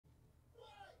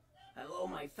Hello,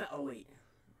 my fellow. Wait.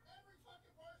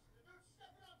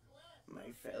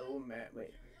 My fellow man.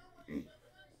 Wait.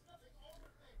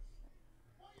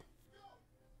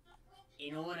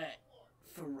 In order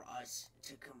for us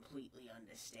to completely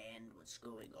understand what's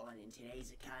going on in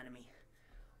today's economy,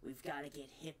 we've got to get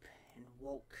hip and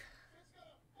woke.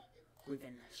 We've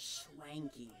been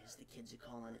swanky, as the kids are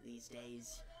calling it these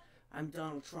days. I'm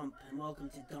Donald Trump, and welcome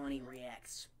to Donnie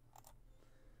Reacts.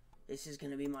 This is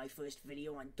going to be my first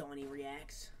video on Donnie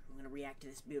Reacts. I'm going to react to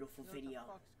this beautiful video. What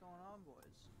the fuck's going on,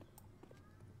 boys?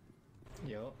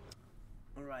 Yo.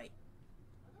 Alright.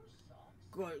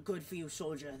 Good for you,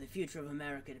 soldier. The future of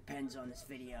America depends on this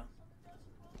video.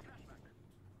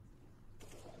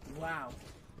 Wow.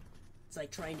 It's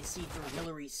like trying to see through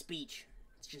Hillary's speech.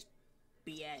 It's just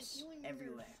BS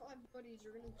everywhere. Your 5 buddies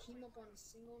are gonna team up on a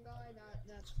single guy.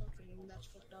 That's fucked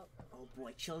up. Oh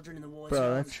boy, children in the war Bro,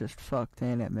 zone. that's just fucked,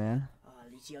 ain't it, man? Oh,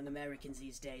 these young Americans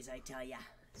these days, I tell ya.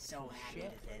 So happy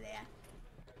that they're there.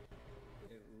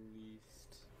 At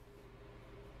least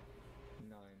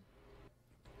 9.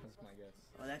 That's my guess.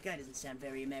 Oh, that guy doesn't sound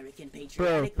very American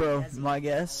patriotic. Bro, my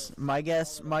guess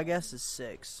is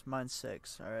 6. Mine's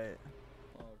 6. All right.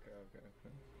 Oh, okay.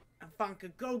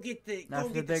 Funka, go get the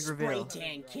big spray reveal.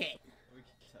 tan kit. We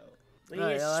can tell. We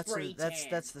need a spray tan.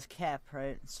 That's the cap,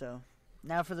 right? So,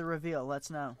 now for the reveal.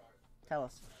 Let's know. Tell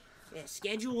us. Yeah,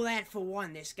 schedule that for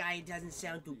one. This guy doesn't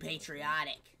sound too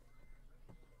patriotic.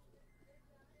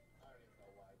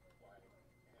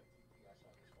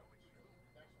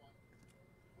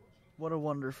 What a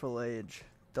wonderful age,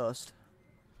 Dust.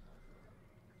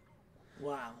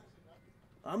 Wow.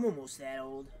 I'm almost that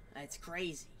old. That's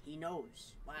crazy. He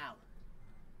knows. Wow.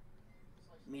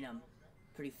 I mean, I'm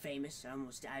pretty famous. I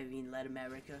led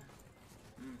America.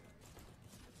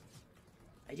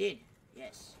 I did.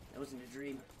 Yes. That wasn't a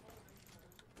dream.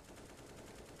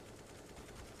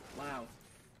 Wow.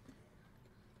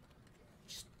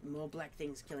 Just more black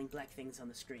things killing black things on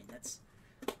the screen. That's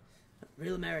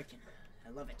real American. I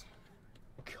love it.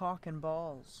 Cock and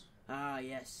balls. Ah,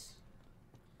 yes.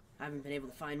 I haven't been able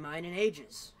to find mine in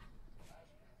ages.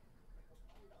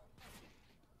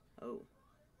 Oh.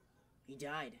 He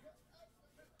died.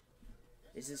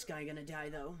 Is this guy gonna die,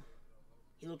 though?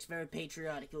 He looks very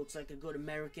patriotic. He looks like a good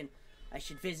American. I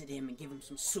should visit him and give him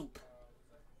some soup.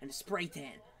 And a spray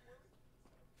tan.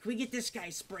 Can we get this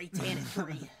guy spray tan at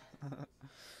 3?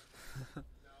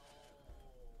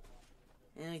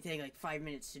 It only take like 5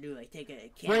 minutes to do. Like take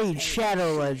a Raid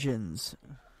Shadow Legends.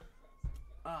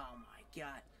 Oh my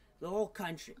god, the whole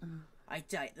country. I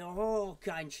tell you, the whole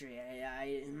country.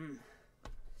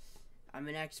 I'm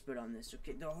an expert on this.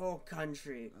 Okay, the whole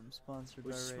country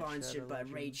was sponsored by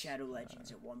Raid Shadow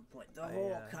Legends at one point. The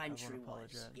whole country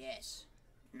was. Yes.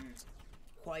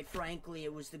 Quite frankly,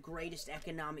 it was the greatest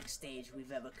economic stage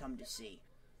we've ever come to see.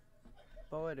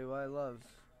 Boy, do I love.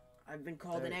 I've been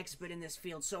called an expert in this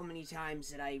field so many times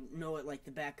that I know it like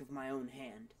the back of my own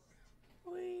hand.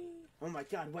 Whee. Oh my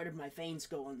god, where did my veins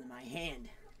go under my hand?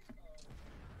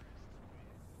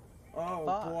 Oh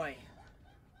boy.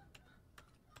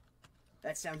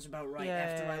 That sounds about right. Yay.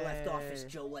 After I left office,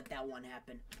 Joe let that one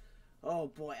happen. Oh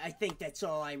boy, I think that's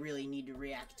all I really need to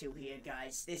react to here,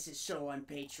 guys. This is so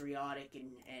unpatriotic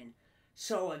and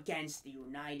so against the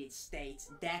United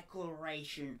States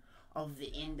Declaration of the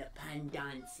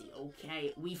Independence,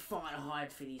 okay? We fought hard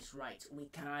for these rights. We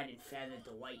tarred and feathered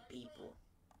the white people.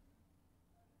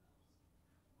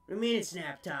 What do you mean it's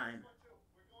nap time?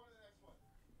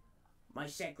 My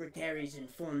secretary's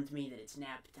informed me that it's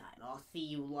nap time. I'll see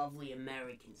you lovely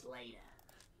Americans later.